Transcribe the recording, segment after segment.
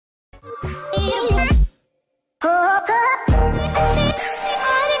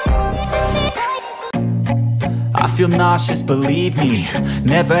feel nauseous, believe me.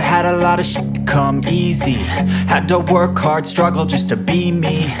 Never had a lot of shit come easy. Had to work hard, struggle just to be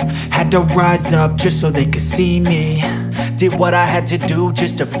me. Had to rise up just so they could see me. Did what I had to do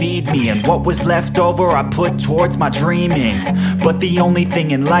just to feed me, and what was left over I put towards my dreaming. But the only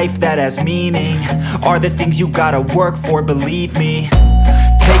thing in life that has meaning are the things you gotta work for, believe me.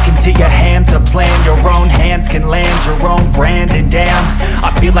 Take into your hands a plan, your own hands can land your own brand. And damn,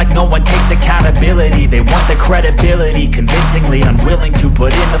 I feel like no one takes accountability. They want the credibility, convincingly unwilling to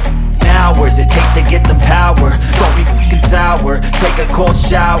put in the hours it takes to get some power. Don't be f***ing sour, take a cold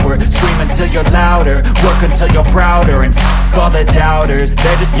shower. Scream until you're louder, work until you're prouder. And f*** all the doubters,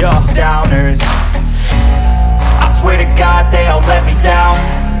 they're just your downers. I swear to God they all let me down.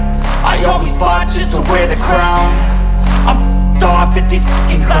 I always fought just to wear the crown. I'm off at these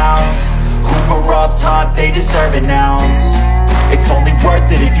fucking clowns who were all taught they deserve an ounce. It's only worth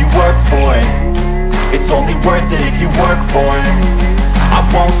it if you work for it. It's only worth it if you work for it. I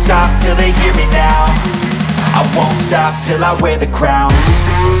won't stop till they hear me now. I won't stop till I wear the crown.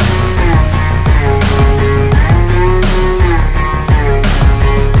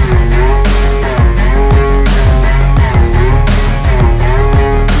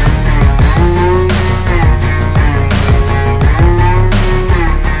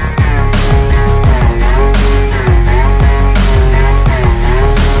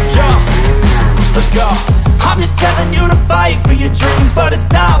 I'm just telling you to fight for your dreams, but it's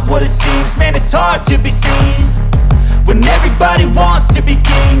not what it seems. Man, it's hard to be seen when everybody wants to be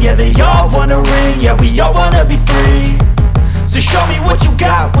king. Yeah, they all wanna ring, yeah, we all wanna be free. So show me what you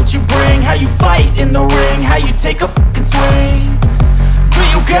got, what you bring, how you fight in the ring, how you take a fucking swing. Do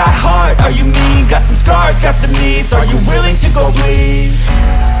you got heart, are you mean? Got some scars, got some needs, are you willing to go bleed?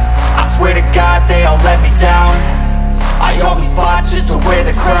 I swear to God they all let me down. I always fought just to wear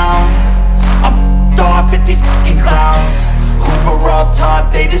the crown. I'm off at these fucking clowns who were all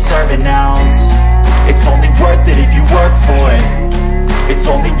taught they deserve an ounce. It's only worth it if you work for it. It's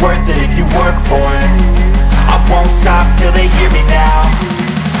only worth it if you work for it. I won't stop till they hear me now.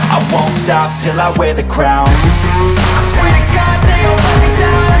 I won't stop till I wear the crown. I swear to God they all let me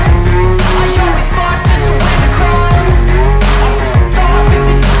down. I always fought just to wear the crown. I'm off at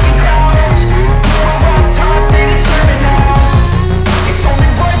these fucking clowns who were all taught they deserve an ounce. It's only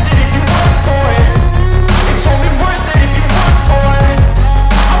worth it if you work for it. It's only worth it if you work for it.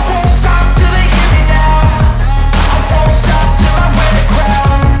 I won't stop till they hear me now. I won't stop till I wear the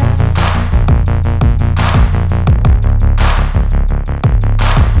crown.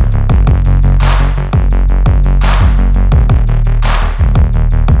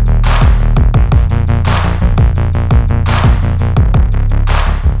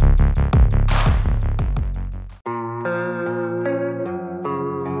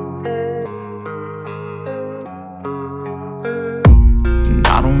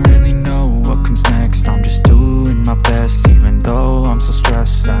 I don't really know what comes next. I'm just doing my best, even though I'm so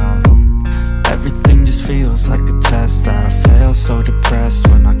stressed out. Everything just feels like a test that I fail, so depressed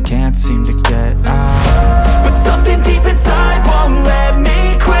when I can't seem to get out. But something deep inside won't let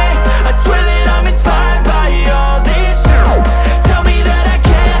me quit. I swear that I'm inspired by all this shit. Tell me that I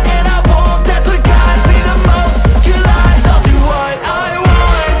can and I won't. That's what guides me the most. Your lies, I'll do what I want.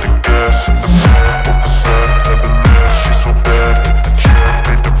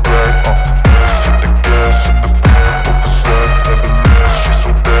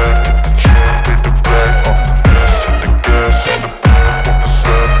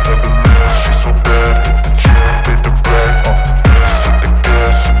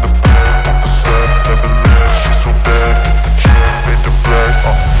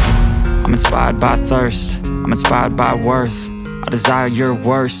 I'm inspired by thirst, I'm inspired by worth. I desire your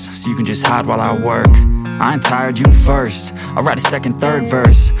worst, so you can just hide while I work. I ain't tired, you first. I'll write a second, third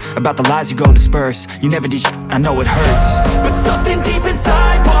verse about the lies you go disperse. You never did shit, I know it hurts. But something deep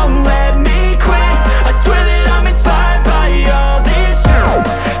inside won't let me quit. I swear that I'm inspired by all this shit.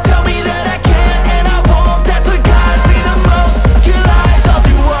 Tell me that I can and I won't. That's what guides me the most. Your lies, I'll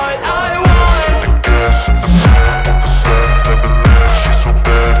do what I want.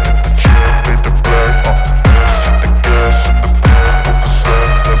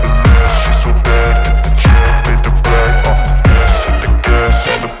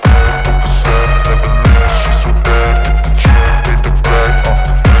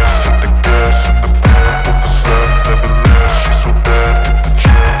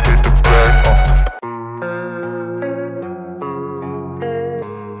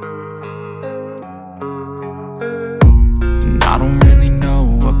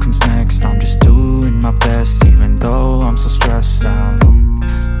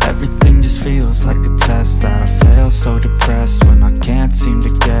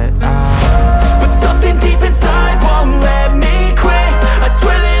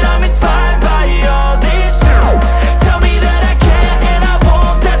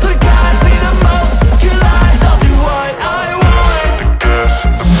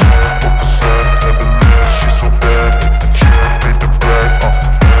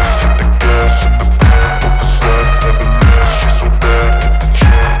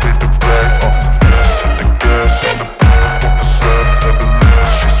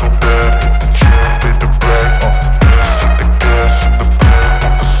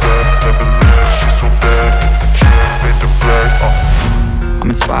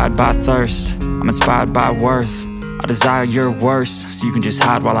 inspired by thirst, I'm inspired by worth. I desire your worst, so you can just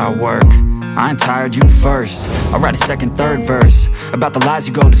hide while I work. I ain't tired, you first. I'll write a second, third verse about the lies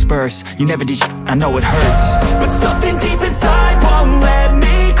you go disperse. You never did shit, I know it hurts. But something deep inside